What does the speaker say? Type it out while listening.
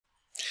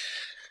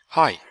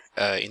Hi,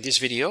 in this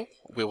video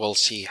we will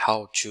see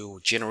how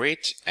to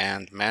generate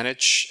and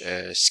manage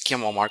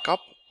schema markup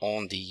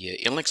on the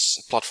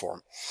InLinks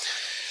platform.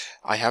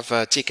 I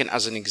have taken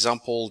as an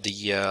example the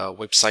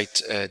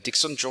website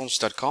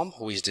dixonjones.com,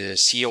 who is the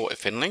CEO of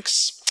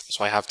InLinks.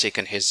 So I have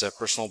taken his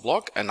personal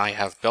blog and I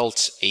have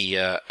built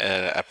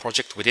a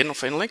project within of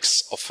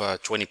InLinks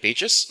of 20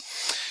 pages.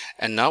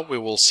 And now we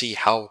will see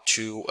how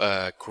to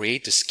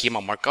create the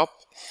schema markup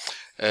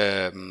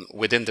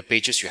within the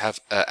pages you have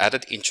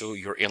added into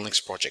your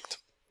InLinks project.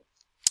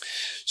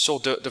 So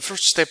the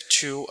first step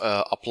to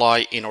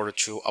apply in order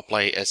to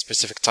apply a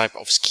specific type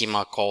of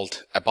schema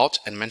called about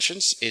and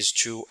mentions is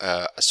to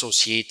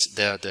associate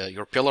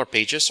your pillar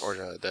pages or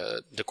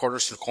the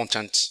cornerstone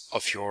content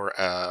of your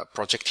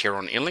project here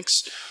on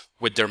InLinks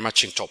with their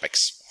matching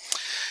topics.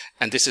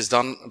 And this is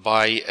done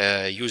by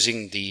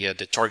using the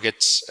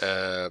target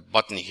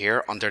button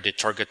here under the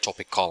target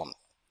topic column.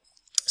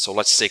 So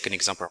let's take an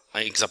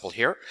example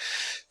here.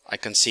 I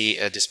can see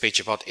this page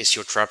about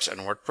SEO traps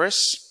and WordPress.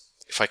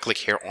 If I click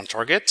here on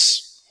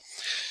targets,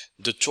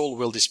 the tool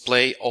will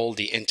display all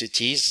the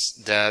entities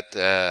that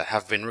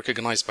have been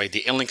recognized by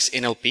the InLinks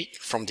NLP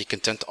from the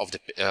content of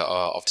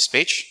this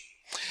page.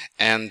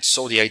 And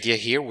so the idea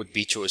here would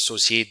be to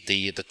associate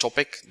the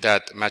topic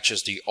that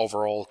matches the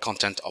overall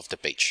content of the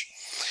page.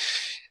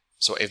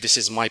 So if this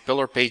is my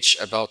pillar page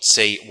about,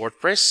 say,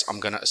 WordPress,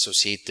 I'm going to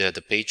associate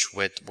the page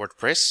with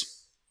WordPress.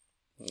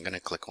 I'm going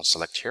to click on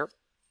select here.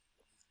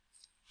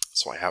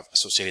 So I have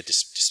associated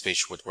this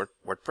page with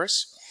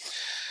WordPress.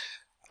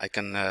 I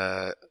can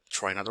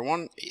try another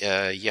one,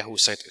 Yahoo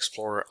Site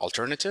Explorer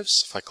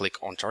Alternatives. If I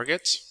click on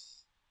target,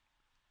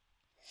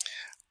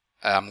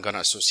 I'm going to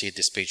associate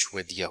this page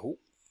with Yahoo.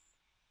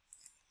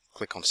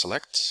 Click on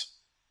select.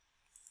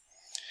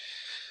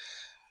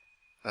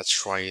 Let's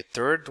try a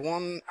third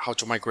one, how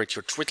to migrate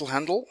your Twitter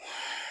handle.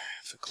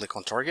 If I click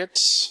on target,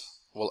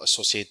 we'll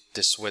associate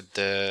this with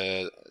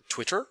the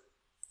Twitter.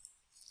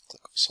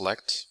 Click on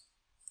select.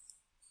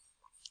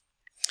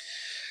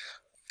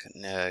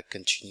 Can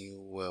continue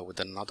with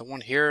another one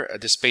here.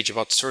 This page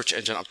about search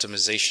engine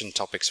optimization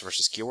topics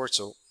versus keywords.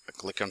 So I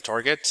click on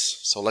target.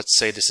 So let's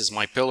say this is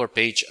my pillar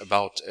page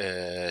about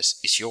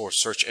SEO or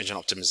search engine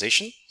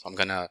optimization. So I'm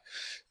gonna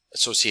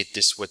associate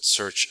this with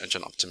search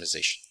engine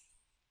optimization.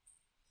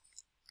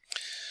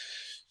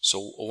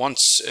 So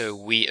once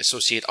we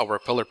associate our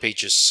pillar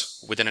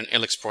pages within an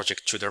InLinks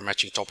project to their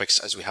matching topics,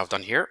 as we have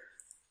done here,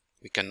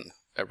 we can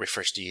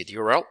refresh the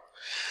URL.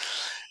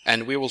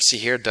 And we will see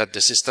here that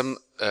the system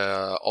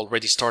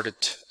already started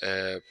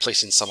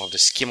placing some of the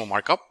schema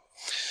markup.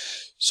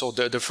 So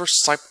the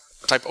first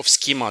type of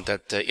schema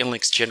that the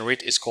InLinks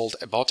generate is called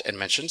about and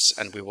mentions,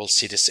 and we will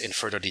see this in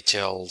further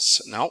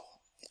details now.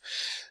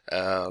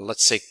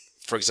 Let's say,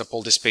 for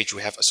example, this page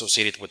we have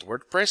associated with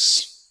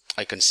WordPress.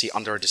 I can see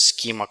under the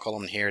schema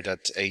column here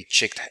that a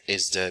check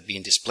is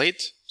being displayed,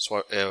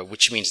 so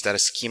which means that a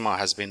schema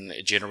has been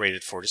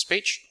generated for this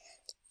page.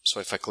 So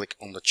if I click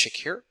on the check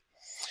here,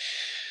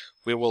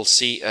 we will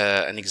see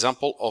an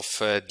example of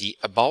the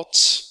about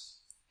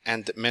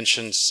and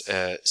mentions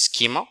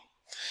schema.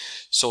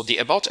 So the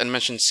about and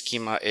mentions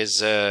schema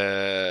is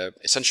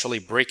essentially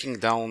breaking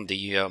down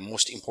the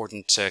most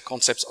important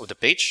concepts of the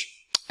page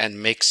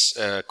and makes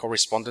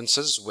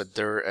correspondences with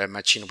their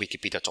matching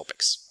Wikipedia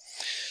topics.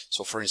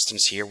 So for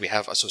instance, here we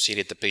have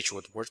associated the page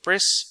with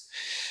WordPress.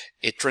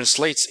 It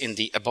translates in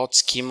the about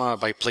schema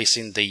by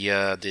placing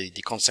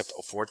the concept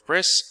of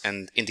WordPress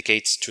and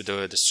indicates to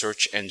the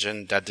search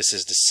engine that this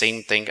is the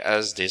same thing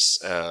as this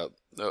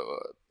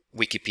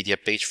Wikipedia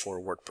page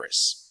for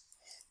WordPress.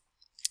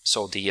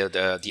 So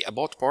the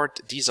about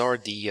part, these are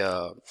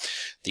the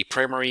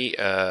primary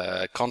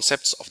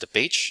concepts of the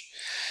page.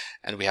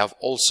 And we have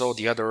also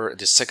the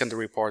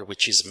secondary part,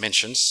 which is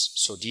mentions.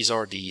 So these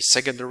are the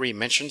secondary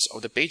mentions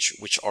of the page,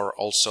 which are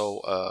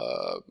also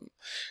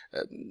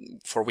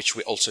for which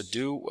we also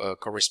do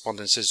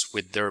correspondences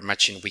with their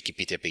matching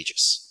Wikipedia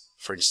pages.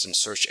 For instance,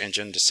 search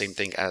engine, the same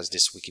thing as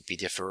this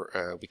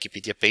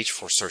Wikipedia page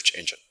for search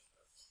engine.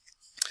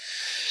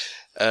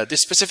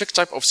 This specific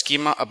type of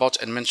schema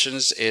about and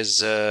mentions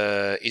is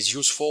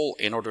useful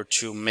in order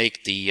to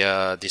make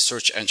the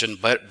search engine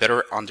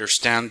better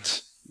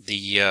understand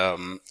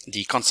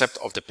the concept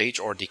of the page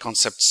or the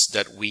concepts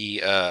that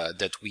we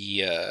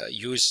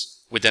use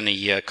within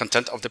the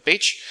content of the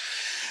page.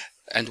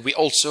 And we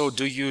also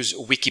do use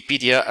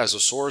Wikipedia as a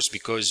source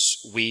because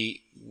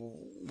we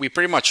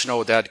pretty much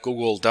know that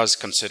Google does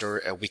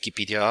consider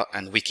Wikipedia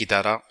and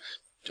Wikidata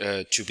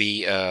to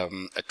be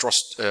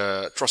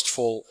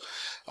trustful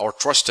or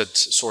trusted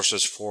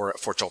sources for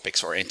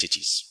topics or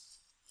entities.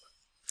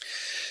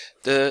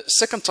 The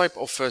second type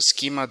of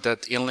schema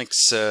that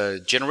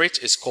InLinks generates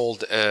is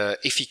called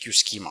Feq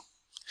Schema.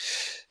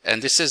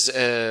 And this is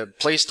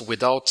placed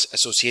without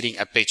associating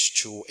a page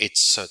to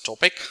its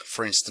topic.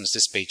 For instance,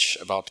 this page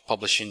about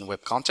publishing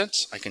web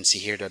content. I can see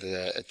here that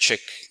a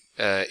check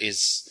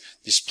is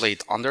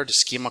displayed under the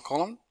schema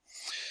column.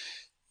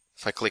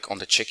 If I click on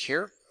the check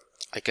here,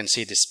 I can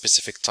see this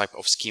specific type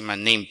of schema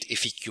named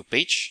Feq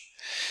page.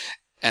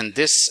 And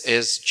this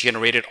is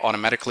generated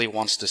automatically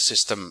once the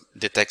system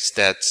detects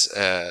that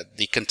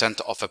the content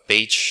of a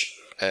page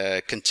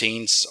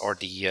contains or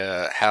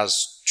has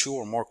 2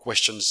 or more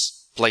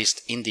questions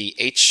placed in the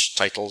H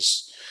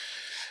titles.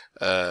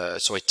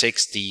 So it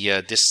takes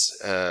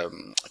this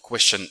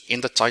question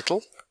in the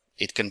title.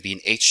 It can be in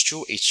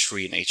H2,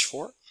 H3, and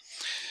H4.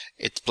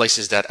 It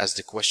places that as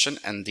the question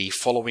and the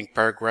following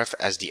paragraph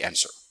as the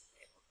answer.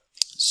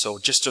 So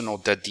just to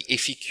note that the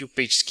Feq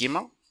page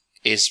schema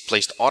is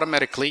placed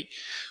automatically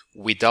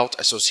without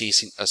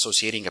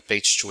associating a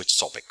page to its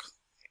topic.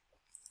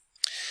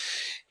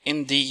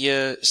 In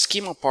the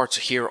schema part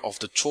here of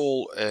the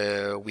tool,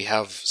 we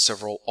have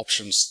several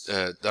options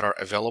that are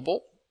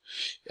available.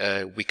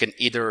 We can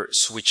either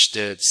switch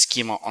the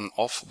schema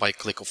on-off by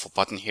click of a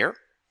button here.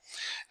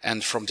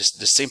 And from the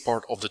same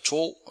part of the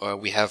tool,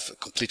 we have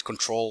complete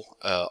control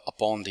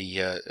upon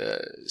the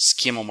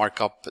schema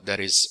markup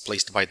that is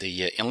placed by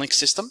the InLinks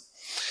system.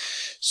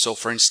 So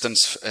for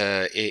instance,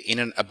 in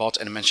an about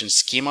and mention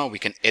schema, we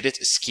can edit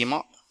a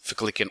schema for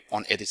clicking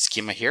on edit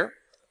schema here.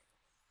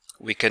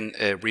 We can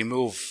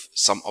remove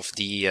some of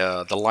the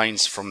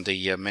lines from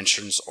the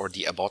mentions or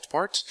the about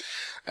part.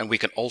 And we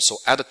can also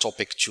add a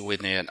topic to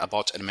an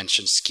about and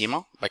mention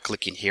schema by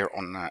clicking here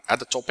on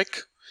add a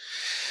topic.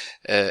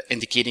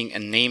 Indicating a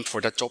name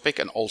for that topic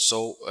and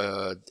also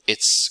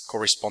its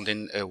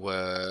corresponding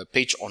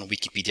page on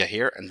Wikipedia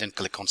here, and then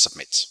click on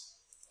submit.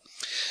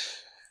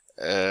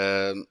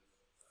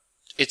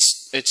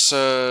 It's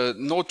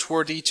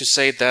noteworthy to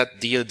say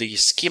that the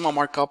schema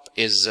markup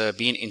is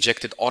being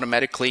injected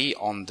automatically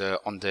on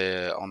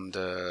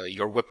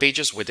your web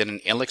pages within an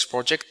InLinks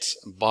project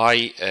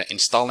by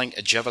installing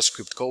a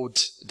JavaScript code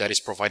that is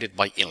provided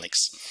by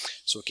InLinks.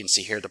 So we can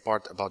see here the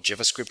part about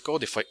JavaScript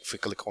code. If we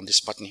click on this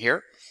button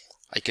here,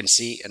 I can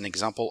see an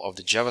example of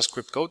the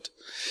JavaScript code.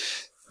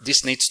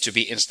 This needs to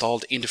be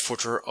installed in the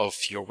footer of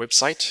your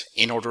website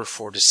in order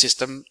for the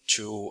system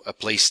to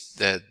place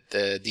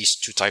these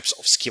 2 types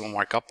of schema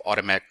markup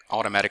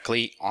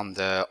automatically on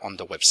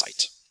the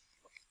website.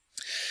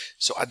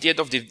 So at the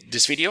end of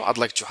this video, I'd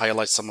like to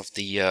highlight some of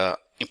the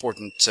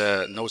important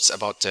notes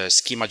about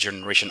schema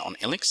generation on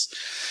InLinks.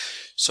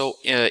 So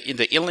in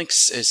the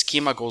InLinks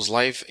schema goes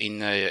live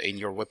in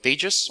your web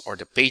pages, or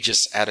the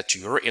pages added to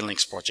your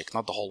InLinks project,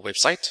 not the whole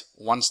website,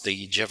 once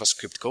the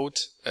JavaScript code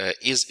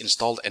is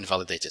installed and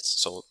validated.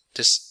 So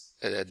this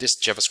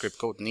JavaScript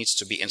code needs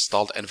to be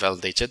installed and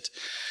validated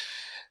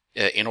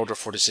in order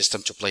for the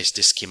system to place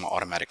this schema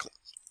automatically.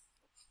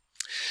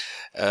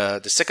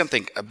 The second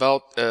thing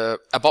about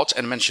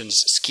and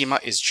mentions schema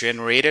is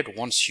generated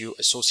once you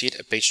associate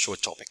a page to a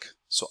topic.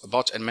 So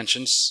about and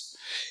mentions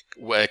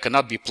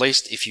cannot be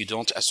placed if you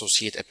don't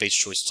associate a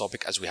page to its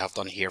topic, as we have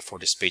done here for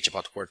this page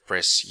about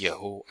WordPress,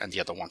 Yahoo, and the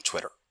other one,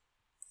 Twitter.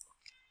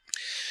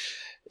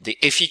 The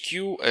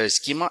Feq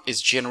schema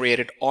is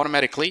generated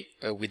automatically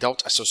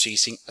without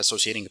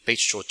associating a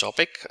page to a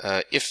topic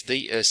if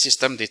the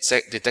system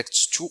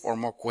detects 2 or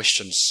more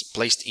questions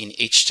placed in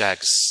H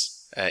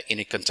tags in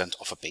the content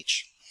of a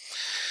page.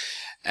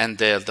 And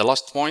the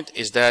last point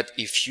is that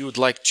if you'd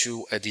like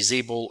to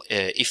disable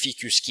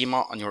Feq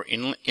schema on your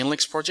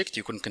InLinks project,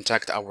 you can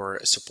contact our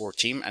support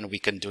team and we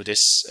can do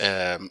this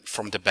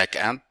from the back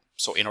end.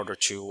 So in order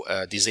to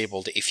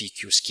disable the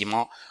Feq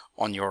schema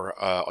on your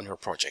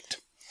project.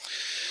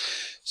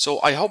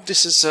 So I hope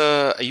this is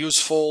a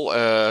useful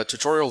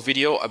tutorial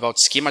video about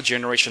schema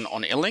generation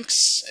on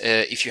InLinks.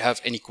 If you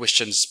have any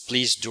questions,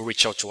 please do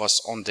reach out to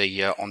us on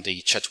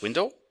the chat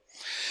window.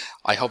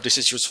 I hope this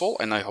is useful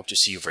and I hope to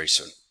see you very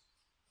soon.